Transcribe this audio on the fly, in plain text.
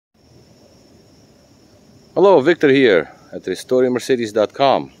Hello, Victor here at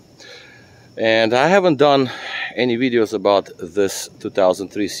restoringmercedes.com, and I haven't done any videos about this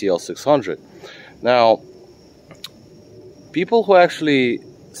 2003 CL600. Now, people who actually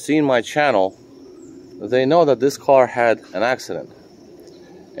seen my channel, they know that this car had an accident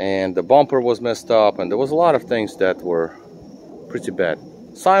and the bumper was messed up and there was a lot of things that were pretty bad.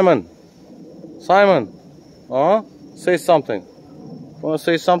 Simon, say something. Want to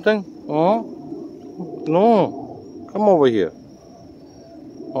say something? No, come over here.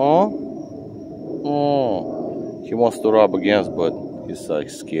 He wants to rub against, but he's like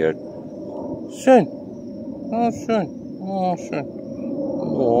scared. Schön. Oh, schön. Oh, schön.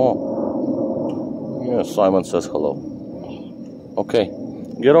 Oh. Yeah, Simon says hello. Okay,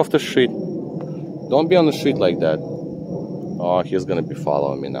 get off the street. Don't be on the street like that. Oh, he's gonna be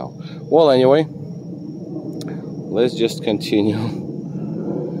following me now. Well, anyway, let's just continue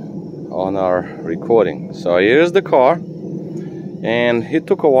on our recording. So here's the car, and it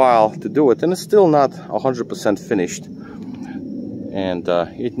took a while to do it, and it's still not 100% finished, and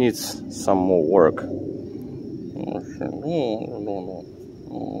it needs some more work.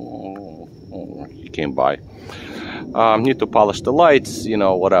 He came by. Need to polish the lights, you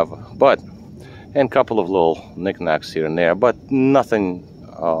know, whatever, and a couple of little knickknacks here and there, but nothing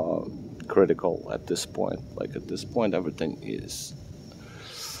critical at this point. Like at this point, everything is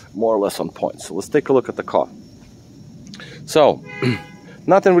more or less on point. So let's take a look at the car. So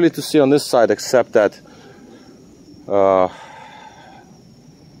nothing really to see on this side except that the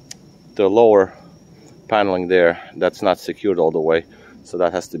lower paneling there, that's not secured all the way, so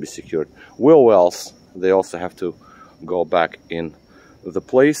that has to be secured. Wheel wells, they also have to go back in the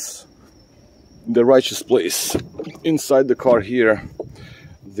place, the righteous place. Inside the car here,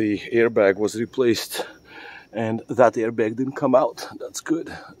 the airbag was replaced, and that airbag didn't come out. That's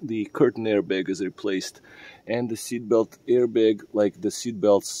good. The curtain airbag is replaced, and the seatbelt airbag, like the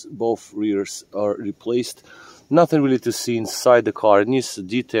seatbelts, both rears are replaced. Nothing really to see inside the car. It needs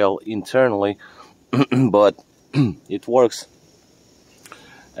detail internally, but it works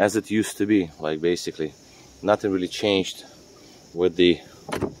as it used to be. Like basically, nothing really changed with the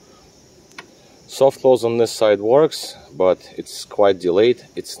soft close on this side works, but it's quite delayed.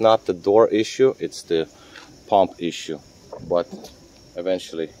 It's not the door issue, it's the pump issue, but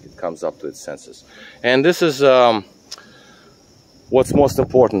eventually it comes up to its senses. And this is what's most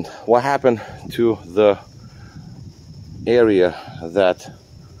important. What happened to the area that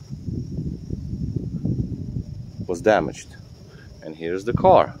was damaged? And here's the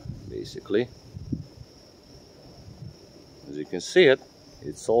car, basically. As you can see it,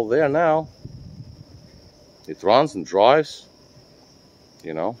 it's all there now. It runs and drives,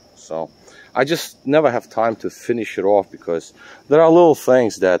 you know, so I just never have time to finish it off because there are little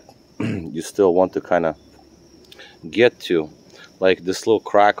things that you still want to kind of get to, like this little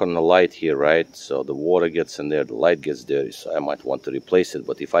crack on the light here, right? So the water gets in there, the light gets dirty, so I might want to replace it.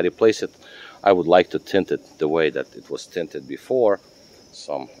 But if I replace it, I would like to tint it the way that it was tinted before,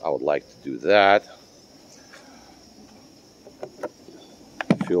 so I would like to do that.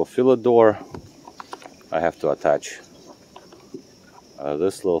 Fuel filler door, I have to attach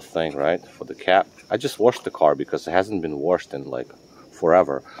this little thing, right, for the cap. I just washed the car because it hasn't been washed in like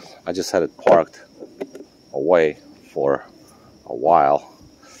forever. I just had it parked away for a while.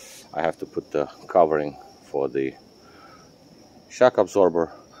 I have to put the covering for the shock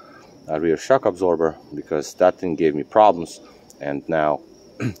absorber, rear shock absorber, because that thing gave me problems, and now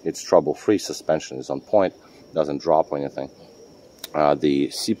it's trouble-free. Suspension is on point, doesn't drop or anything. The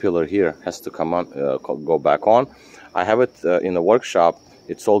C-pillar here has to come on, go back on. I have it in the workshop.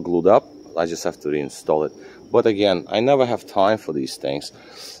 It's all glued up. I just have to reinstall it. But again, I never have time for these things,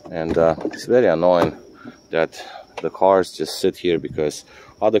 and it's very annoying that the cars just sit here because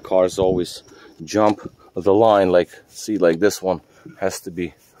other cars always jump the line. Like, see, like this one has to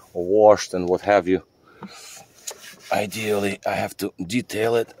be washed and what have you. Ideally, I have to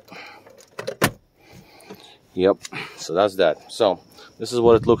detail it. Yep, so that's that. So this is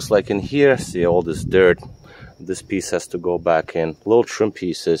what it looks like in here. See all this dirt. This piece has to go back in. Little trim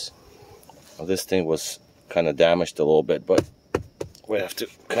pieces. This thing was kind of damaged a little bit, but we have to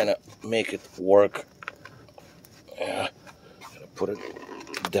kind of make it work. Yeah, gotta put it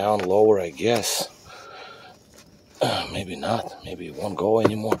down lower, I guess. Maybe not. Maybe it won't go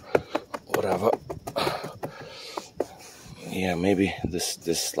anymore. Whatever. Yeah, maybe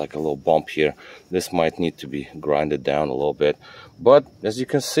this like a little bump here. This might need to be grinded down a little bit. But as you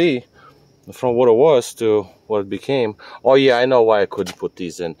can see, from what it was to what it became. Oh yeah, I know why I couldn't put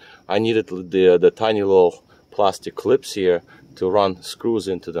these in. I needed the tiny little plastic clips here to run screws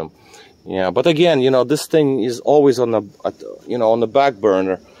into them. Yeah, but again, you know, this thing is always on the on the back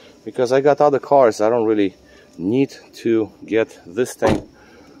burner, because I got other cars. I don't really need to get this thing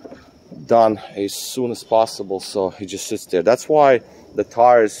done as soon as possible, so it just sits there. That's why the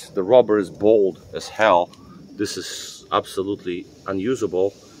tires, the rubber is bold as hell. This is absolutely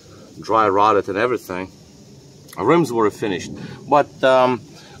unusable, dry rotted and everything. Rims were finished, but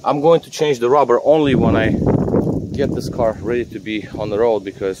I'm going to change the rubber only when I get this car ready to be on the road,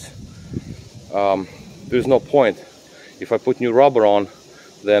 because there's no point. If I put new rubber on,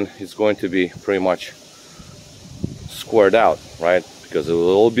 then it's going to be pretty much squared out, right? Because it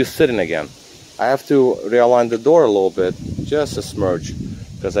will be sitting again. I have to realign the door a little bit, just a smudge,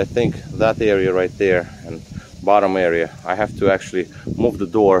 because I think that area right there and bottom area, I have to actually move the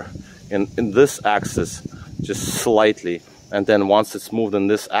door in this axis just slightly, and then once it's moved in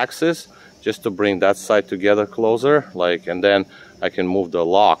this axis, just to bring that side together closer, like, and then I can move the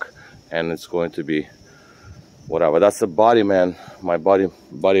lock, and it's going to be whatever. That's a body man. My body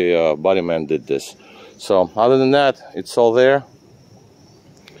man did this. So other than that, it's all there.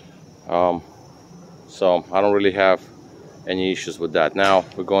 So I don't really have any issues with that. Now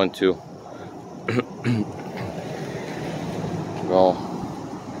we're going to go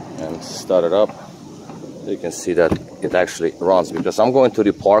and start it up. You can see that it actually runs, because I'm going to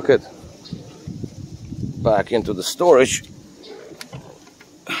repark it back into the storage.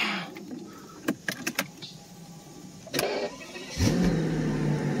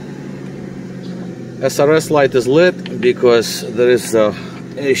 SRS light is lit because there is an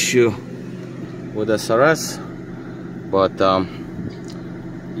issue with SRS, but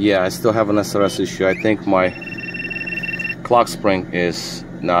yeah, I still have an SRS issue. I think my clock spring is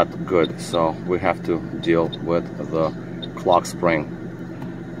not good, so we have to deal with the clock spring.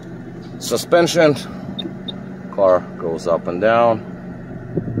 Suspension, car goes up and down,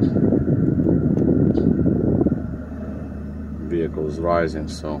 vehicle is rising,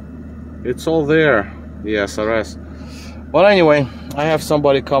 so it's all there, the SRS. But anyway, I have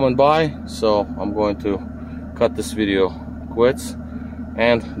somebody coming by, so I'm going to cut this video quits,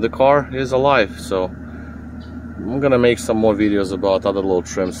 and the car is alive. So I'm gonna make some more videos about other little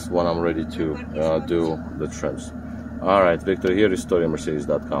trims when I'm ready to do the trims. All right, Victor here,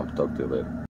 RestoreMercedes.com. Talk to you later.